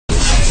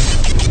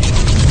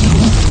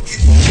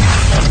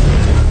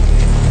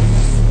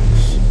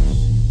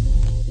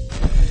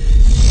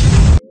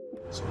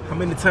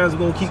times we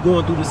gonna keep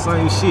going through the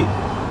same shit?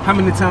 How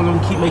many times I'm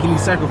gonna keep making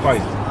these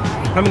sacrifices?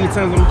 How many times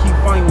I'm gonna keep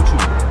fighting with you?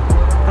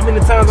 How many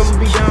times I'm gonna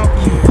be down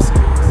for you?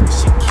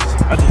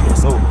 I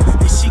just don't know.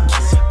 And she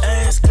keeps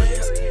asking.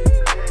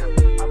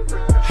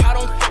 I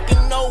don't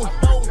fucking know.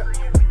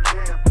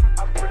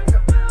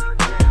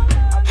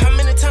 How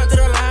many times did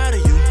I lie to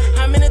you?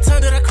 How many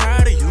times did I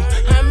cry to you?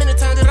 How many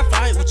times did I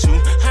fight with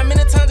you? How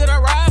many times did I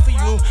ride for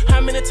you?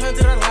 How many times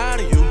did I lie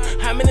to you?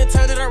 How many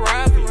times did I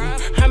ride for you?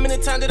 How many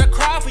times did I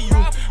cry for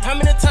you? How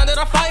many times did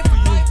I fight for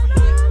you?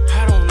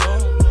 I don't know.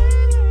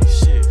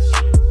 Shit.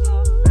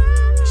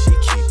 And she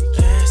keep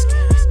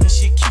asking. And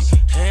she keep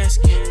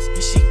asking.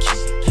 And she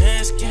keep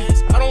asking.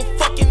 I don't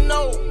fucking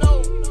know.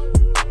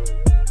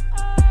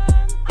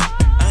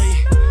 Ay,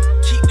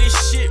 keep this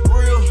shit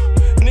real.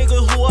 Nigga,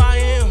 who I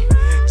am.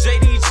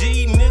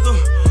 JDG, nigga.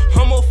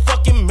 I'm a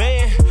fucking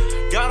man.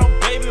 Got a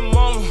baby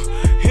mama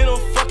and a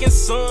fucking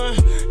son.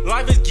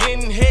 Life is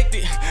getting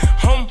hectic.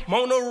 I'm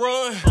on the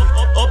run.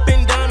 Up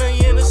and down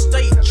the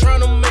interstate,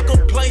 trying to make a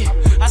play.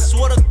 I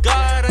swear to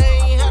God, I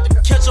ain't have to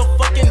catch a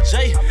fucking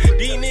J.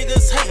 These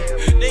niggas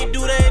hate, they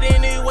do that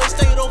anyway.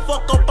 Stay the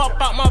fuck up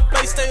out my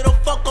face, stay the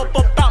fuck up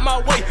out my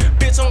way.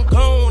 Bitch, I'm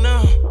gone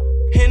now,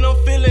 and I'm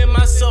feeling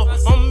myself.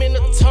 I'm in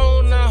the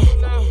tone now,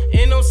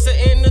 and I'm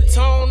setting the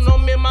tone.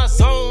 I'm in my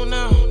zone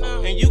now,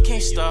 and you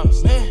can't stop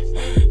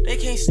me. They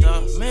can't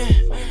stop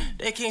me.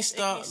 They can't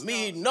stop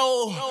me,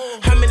 no.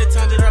 How many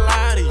times did I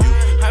lie to you?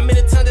 How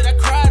many times did I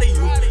cry to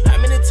you? How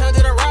many times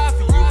did I ride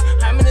for you?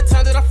 How many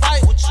times did I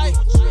fight with you?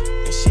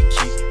 And she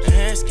keep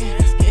asking,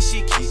 and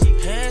she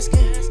keep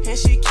asking, and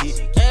she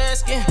keep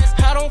asking.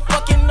 I don't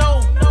fucking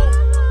know.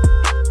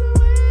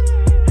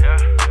 Yeah,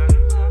 I'm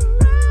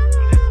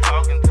just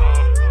talking to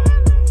him.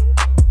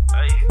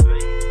 Hey,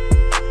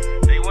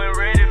 they weren't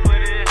ready for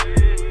this.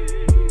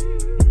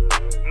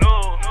 No,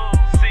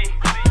 see,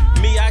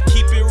 me, I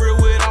keep it real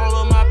with all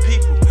of my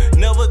people.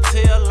 Never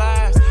tell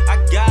lies. I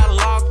got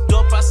locked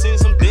up, I seen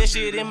some dead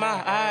shit in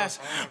my eyes.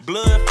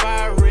 Blood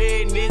fire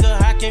red,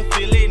 nigga, I can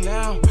feel it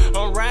now.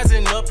 I'm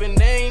rising up and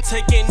they ain't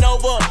taking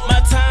over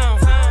my town.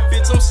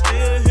 Bitch, I'm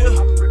still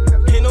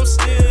here, and I'm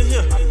still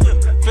here.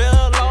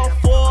 Fell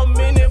off for a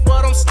minute,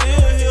 but I'm still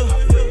here.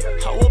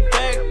 I was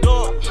backed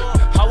up,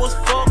 I was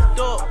fucked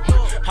up,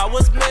 I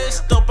was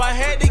messed up, I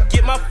had to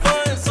get my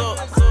funds up.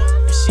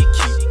 And she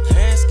keep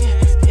asking,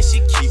 and she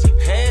keep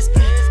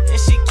asking, and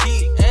she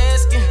keep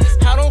asking.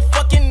 I don't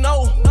fucking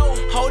know.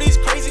 All these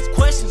crazy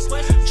questions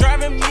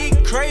driving me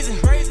crazy.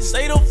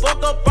 Stay the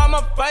fuck up on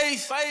my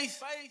face.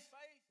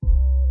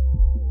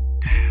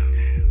 Damn,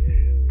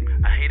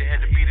 I hate it had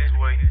to be this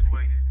way.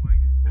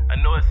 I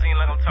know it seems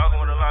like I'm talking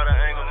with a lot of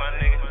anger, my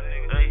nigga.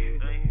 Hey,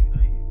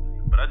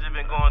 but I just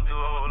been going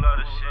through a whole lot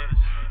of shit.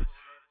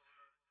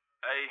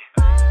 Hey,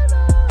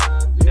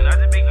 and I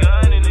just be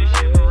gunning this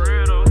shit for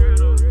real though.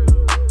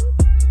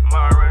 I'm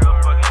already a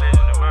fucking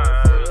legend in my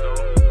eyes though.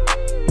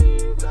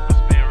 I'm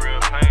spitting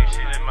real pain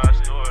shit in my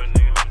story,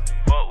 nigga.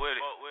 Fuck with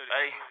it.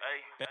 Hey.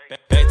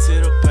 Back to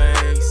the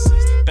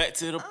basics, back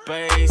to the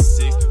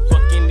basics.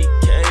 Fucking these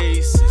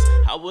cases.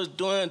 I was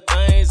doing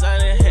things I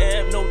didn't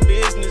have no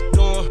business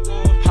doing.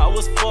 I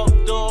was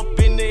fucked up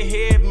in the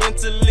head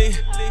mentally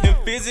and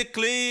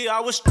physically. I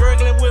was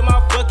struggling with my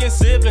fucking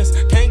siblings,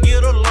 can't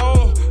get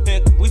along,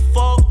 and we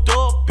fucked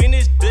up in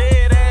this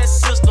dead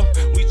ass system.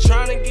 We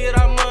tryna get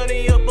our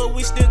money up, but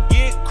we still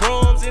get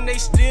crumbs, and they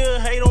still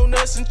hate on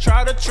us and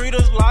try to treat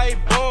us like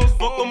bums.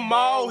 Fuck them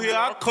all, here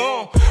I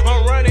come.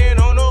 I'm running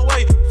on the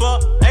way for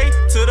A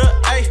to the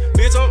A.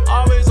 Bitch, I'm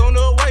always on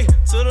the way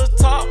to the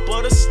top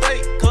of the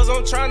state, cause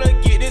I'm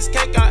tryna get this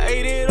cake. I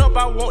ate it up,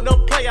 I want the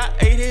play. I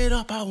ate it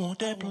up, I want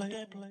that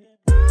play.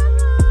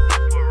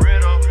 For real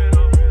though.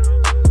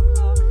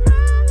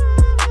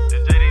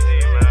 It's JDG,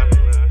 man.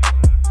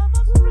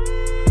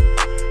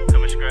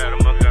 Come and scrap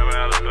the Montgomery,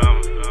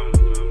 Alabama.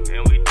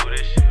 And we do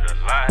this shit a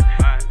lot.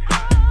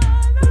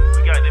 We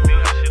got the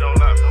music shit on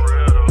lock for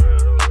real though.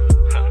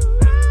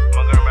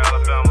 Montgomery,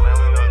 Alabama, man,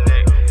 we up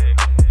next.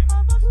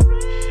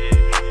 Shit.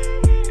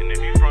 And if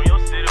you from your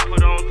city,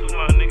 put on to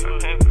my nigga.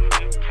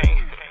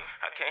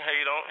 I can't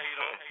hate on.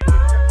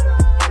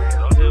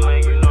 I'm just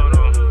letting you know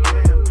though.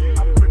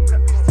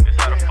 It's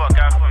how the fuck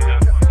I feel.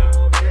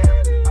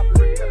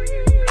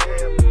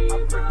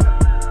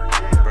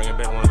 Bring it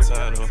back one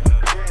time though.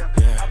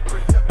 Yeah.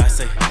 I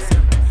say,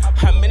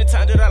 how many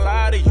times did I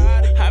lie to you?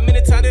 How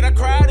many times did I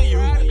cry to you?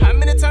 How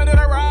many times did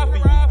I ride for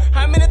you?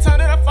 How many times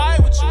did I fight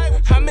with you?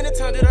 How many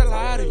times did I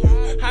lie to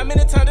you? How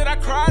many times did I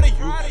cry to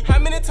you? How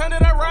many times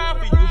did I ride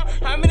for you?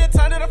 How many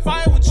times did I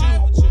fight with you?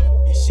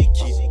 And she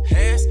keep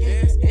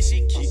asking, and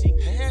she keep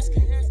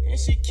asking, and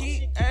she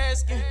keep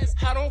asking.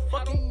 I don't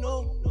fucking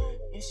know.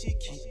 And she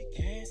keep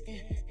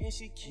asking, and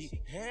she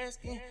keep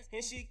asking,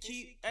 and she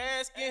keep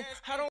asking. I don't